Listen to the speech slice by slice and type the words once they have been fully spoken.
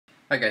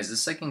Hi guys, the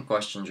second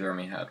question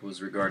Jeremy had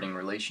was regarding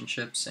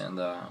relationships and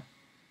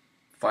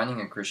finding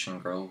a Christian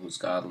girl who's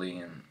godly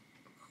and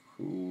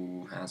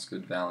who has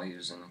good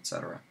values and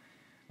etc.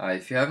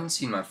 If you haven't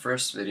seen my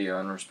first video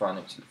and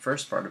responding to the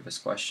first part of his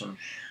question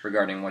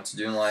regarding what to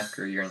do in life,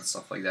 career, and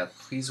stuff like that,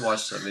 please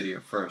watch that video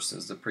first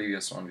as the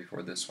previous one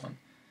before this one.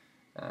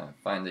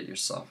 Find it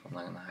yourself. I'm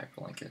not going to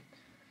hyperlink it.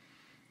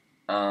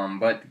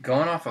 But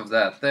going off of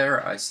that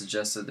there, I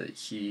suggested that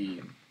he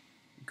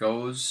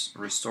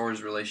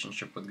restores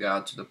relationship with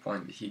God to the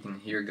point that he can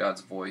hear God's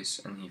voice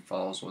and he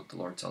follows what the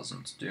Lord tells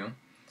him to do.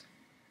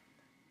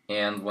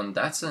 And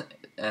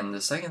and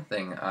the second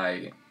thing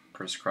I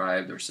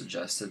prescribed or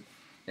suggested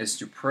is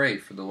to pray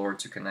for the Lord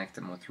to connect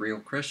him with real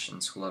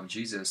Christians who love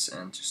Jesus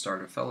and to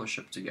start a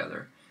fellowship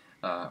together,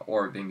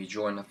 or maybe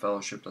join a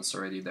fellowship that's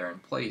already there in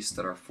place,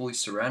 that are fully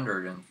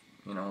surrendered and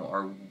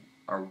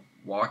are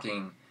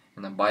walking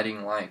an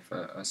abiding life,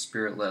 a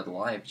spirit-led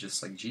life,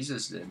 just like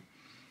Jesus did.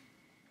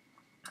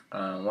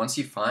 Once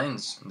he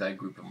finds that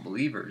group of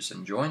believers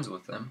and joins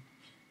with them,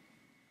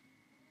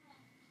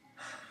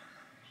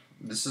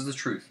 this is the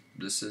truth.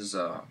 This is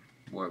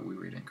what we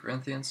read in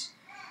Corinthians.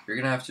 You're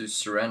going to have to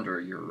surrender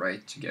your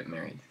right to get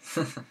married.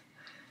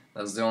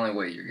 That's the only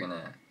way you're going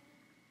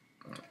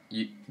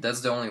to...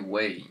 That's the only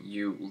way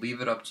you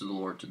leave it up to the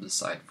Lord to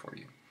decide for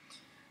you.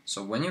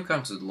 So when you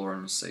come to the Lord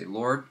and say,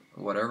 Lord,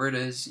 whatever it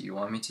is you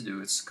want me to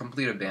do, it's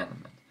complete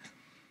abandonment.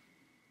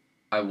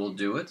 I will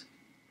do it.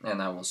 And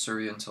I will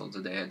serve you until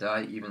the day I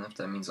die, even if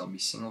that means I'll be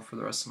single for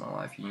the rest of my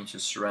life. You need to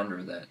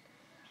surrender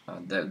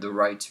the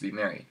right to be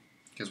married,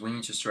 because we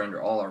need to surrender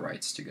all our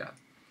rights to God.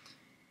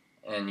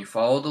 And you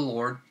follow the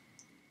Lord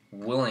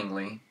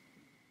willingly,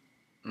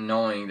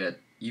 knowing that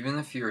even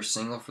if you're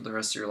single for the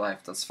rest of your life,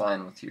 that's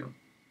fine with you.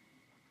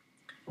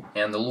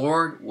 And the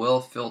Lord will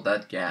fill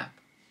that gap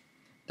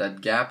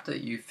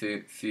that you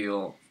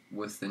feel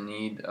with the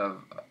need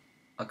of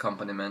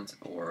accompaniment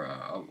or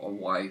a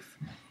wife.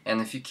 And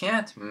if you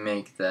can't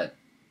make that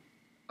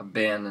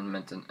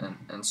abandonment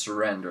and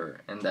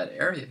surrender in that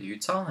area, you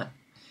tell him.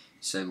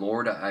 You say,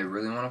 Lord, I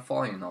really want to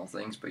follow you in all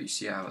things, but you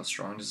see I have a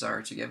strong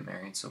desire to get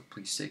married, so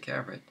please take care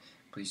of it.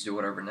 Please do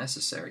whatever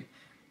necessary.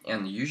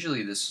 And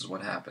usually this is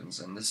what happens,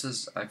 and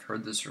I've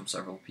heard this from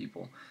several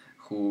people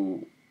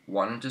who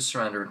wanted to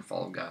surrender and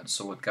follow God.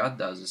 So what God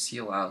does is he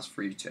allows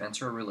for you to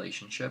enter a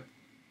relationship,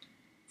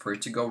 for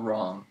it to go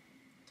wrong,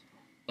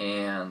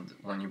 and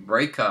when you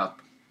break up,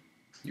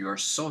 you are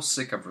so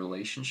sick of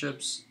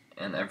relationships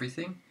and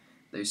everything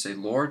that you say,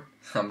 Lord,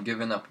 I'm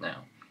giving up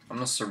now. I'm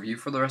going to serve you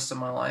for the rest of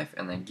my life,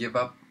 and then give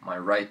up my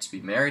right to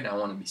be married. I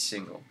want to be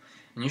single.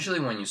 And usually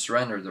when you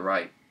surrender the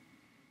right,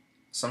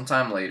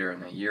 sometime later,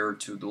 in a year or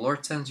two, the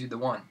Lord sends you the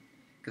one,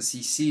 because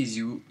he sees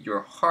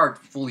your heart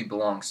fully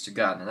belongs to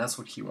God, and that's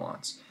what he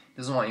wants.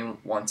 He doesn't want you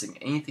wanting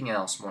anything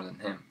else more than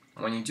him.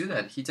 When you do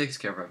that, he takes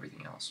care of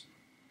everything else.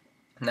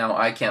 Now,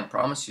 I can't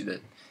promise you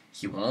that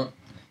he won't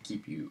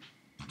keep you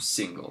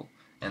single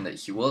and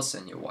that he will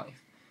send you a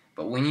wife.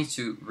 But we need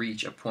to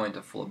reach a point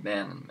of full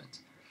abandonment.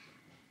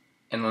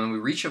 And when we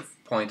reach a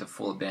point of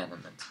full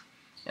abandonment,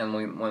 and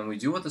when we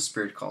do what the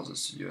Spirit calls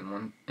us to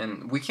do,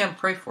 and we can't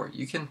pray for it.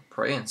 You can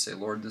pray and say,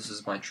 Lord, this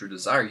is my true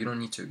desire. You don't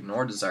need to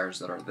ignore desires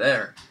that are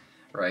there,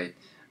 right?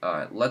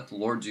 Let the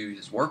Lord do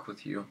his work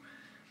with you.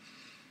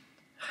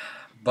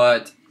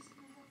 But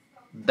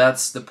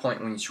that's the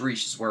point we need to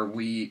reach, is where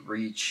we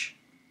reach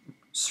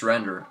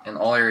surrender in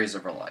all areas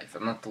of our life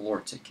and let the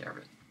Lord take care of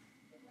it.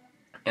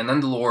 And then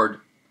the Lord,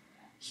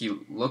 he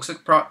looks at,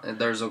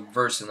 there's a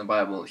verse in the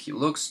Bible, he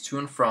looks to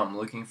and from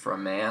looking for a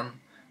man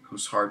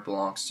whose heart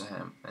belongs to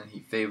him, and he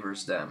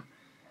favors them.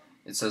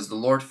 It says, the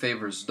Lord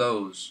favors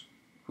those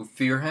who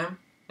fear him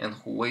and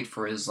who wait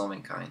for his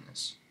loving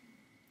kindness.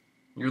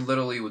 You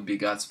literally would be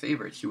God's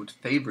favorite. He would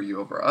favor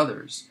you over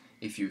others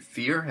if you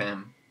fear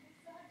him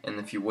and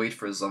if you wait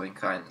for his loving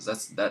kindness.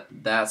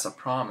 That's a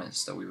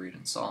promise that we read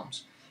in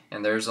Psalms.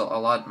 And there's a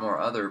lot more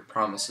other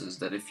promises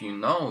that if you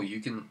know,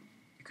 you can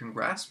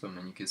grasp them,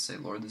 and you can say,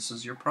 Lord, this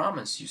is your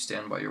promise. You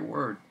stand by your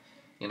word.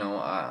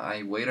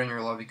 I wait on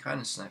your loving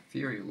kindness, and I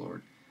fear you,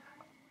 Lord.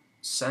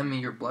 Send me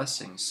your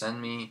blessings.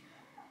 Send me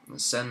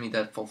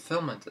that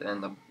fulfillment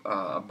and the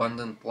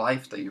abundant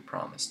life that you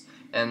promised.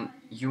 And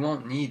you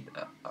won't need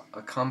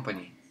a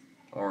company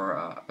or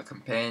a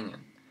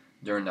companion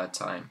during that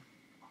time.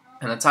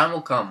 And the time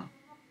will come,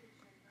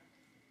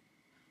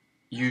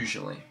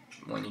 usually,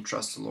 when you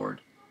trust the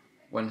Lord,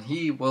 when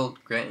he will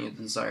grant you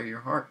the desire of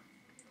your heart.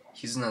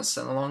 He's going to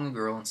send along a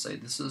girl and say,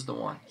 this is the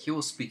one. He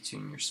will speak to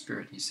you in your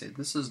spirit. He say,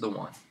 this is the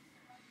one.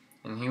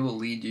 And he will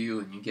lead you,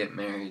 and you get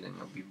married, and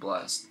you'll be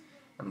blessed.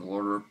 And the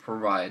Lord will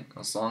provide,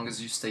 as long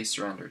as you stay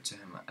surrendered to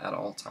him at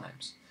all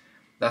times.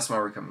 That's my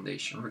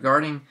recommendation.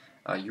 Regarding,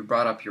 you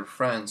brought up your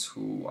friends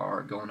who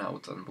are going out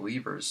with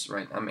unbelievers,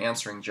 right? I'm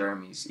answering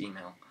Jeremy's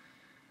email.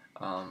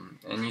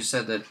 And you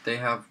said that they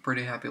have a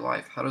pretty happy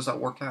life. How does that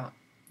work out?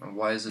 And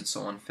why is it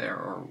so unfair?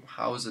 Or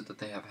how is it that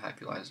they have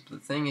happy lives? But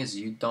the thing is,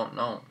 you don't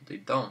know. They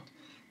don't.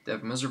 They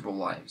have miserable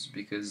lives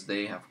because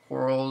they have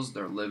quarrels.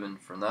 They're living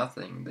for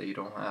nothing. They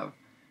don't have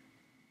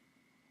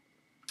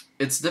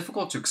it's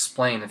difficult to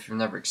explain if you've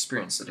never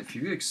experienced it. If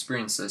you've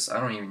experienced this, I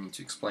don't even need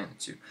to explain it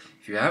to you.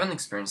 If you haven't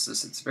experienced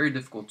this, it's very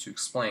difficult to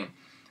explain.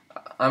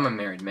 I'm a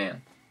married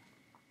man.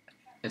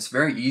 It's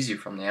very easy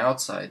from the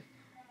outside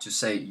to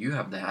say you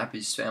have the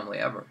happiest family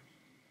ever.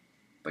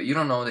 But you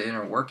don't know the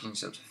inner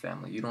workings of the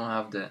family. You don't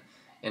have the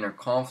inner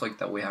conflict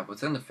that we have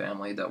within the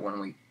family, that when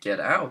we get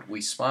out,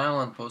 we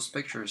smile and post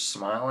pictures,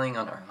 smiling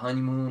on our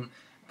honeymoon,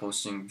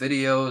 posting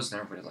videos,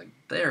 and everybody's like,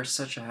 they're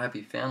such a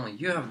happy family.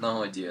 You have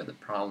no idea the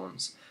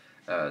problems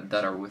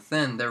that are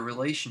within their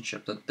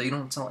relationship that they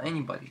don't tell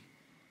anybody.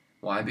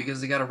 Why?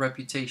 Because they got a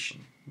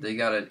reputation. They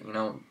got a,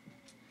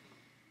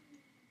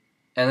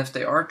 and if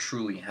they are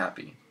truly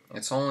happy,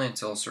 it's only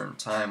until a certain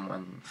time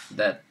when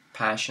that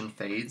passion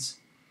fades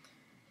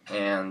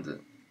and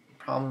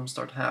problems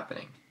start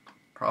happening.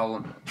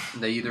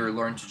 They either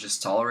learn to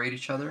just tolerate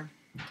each other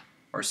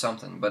or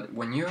something. But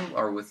when you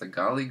are with a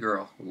godly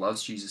girl who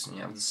loves Jesus and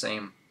you have the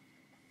same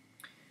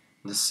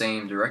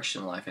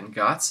direction in life, and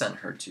God sent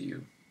her to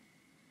you,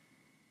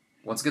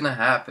 what's going to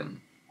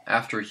happen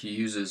after He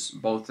uses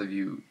both of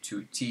you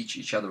to teach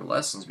each other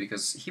lessons?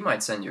 Because He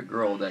might send you a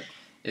girl that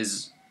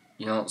is,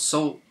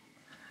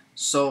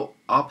 so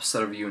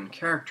opposite of you in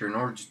character, in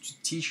order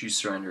to teach you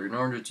surrender, in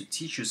order to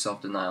teach you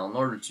self-denial, in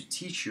order to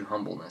teach you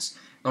humbleness,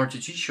 in order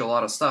to teach you a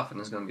lot of stuff, and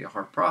it's going to be a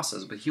hard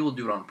process, but He will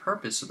do it on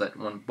purpose so that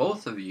when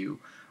both of you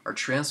are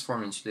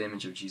transformed into the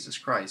image of Jesus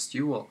Christ,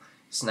 you will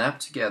snap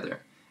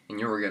together, and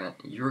you're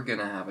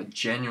gonna have a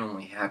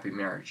genuinely happy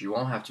marriage. You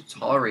won't have to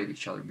tolerate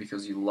each other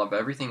because you love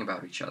everything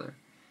about each other.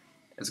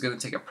 It's going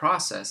to take a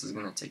process, it's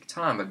going to take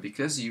time, but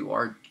because you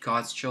are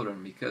God's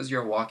children, because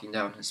you're walking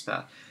down His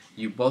path,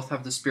 you both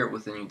have the Spirit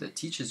within you that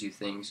teaches you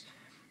things.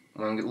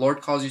 When the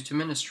Lord calls you to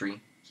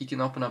ministry, He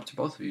can open up to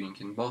both of you, and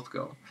you can both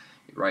go.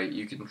 Right?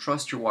 You can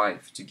trust your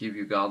wife to give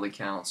you godly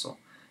counsel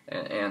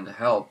and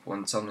help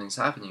when something's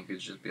happening. You could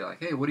just be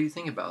like, hey, what do you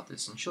think about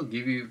this? And she'll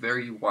give you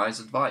very wise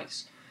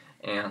advice.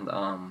 And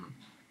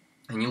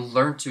you'll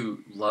learn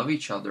to love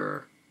each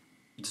other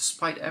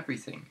despite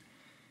everything.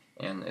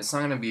 And it's not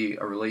going to be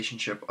a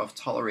relationship of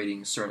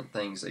tolerating certain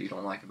things that you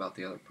don't like about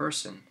the other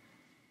person.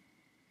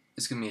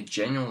 It's going to be a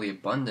genuinely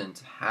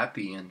abundant,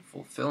 happy, and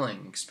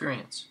fulfilling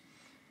experience.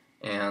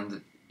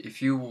 And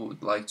if you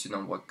would like to know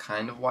what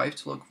kind of wife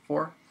to look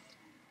for,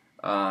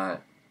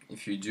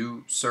 if you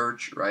do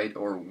search, right,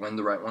 or when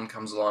the right one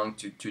comes along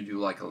to do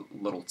like a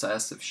little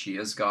test, if she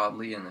is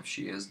godly and if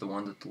she is the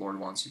one that the Lord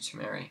wants you to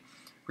marry,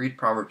 read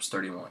Proverbs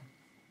 31.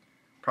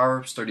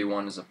 Proverbs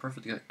 31 is a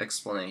perfect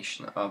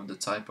explanation of the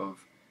type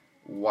of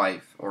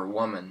wife or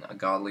woman, a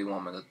godly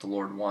woman, that the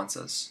Lord wants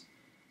us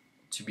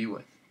to be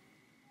with.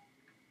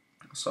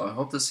 So I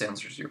hope this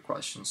answers your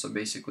question. So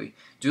basically,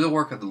 do the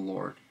work of the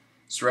Lord,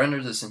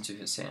 surrender this into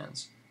His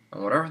hands,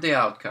 and whatever the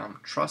outcome,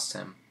 trust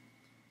Him,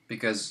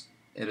 because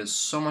it is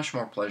so much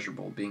more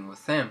pleasurable being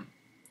with Him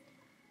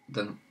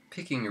than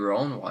picking your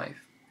own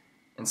wife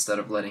instead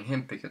of letting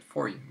Him pick it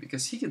for you,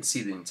 because He could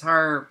see the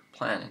entire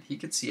planet. He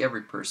could see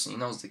every person. He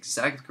knows the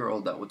exact girl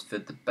that would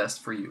fit the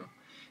best for you.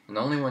 And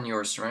only when you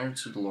are surrendered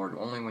to the Lord,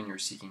 only when you're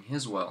seeking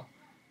His will,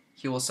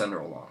 He will send her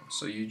along.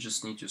 So you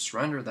just need to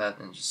surrender that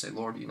and just say,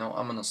 Lord, I'm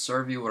going to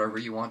serve you whatever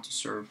you want to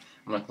serve.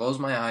 I'm going to close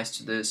my eyes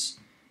to this,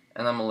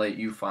 and I'm going to let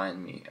you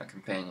find me a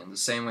companion. The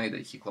same way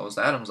that He closed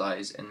Adam's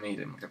eyes and made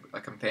him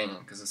a companion,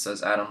 because it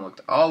says Adam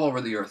looked all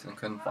over the earth and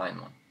couldn't find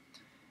one.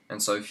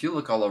 And so if you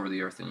look all over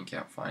the earth and you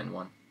can't find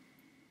one,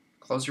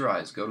 close your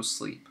eyes, go to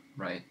sleep,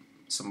 right?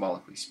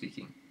 Symbolically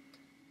speaking.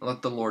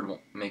 Let the Lord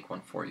make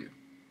one for you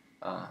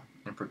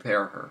and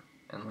prepare her.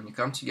 And when you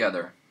come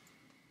together,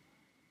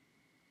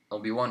 it'll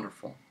be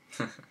wonderful.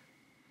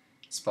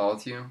 It's Paul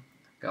with you.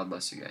 God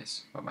bless you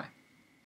guys. Bye-bye.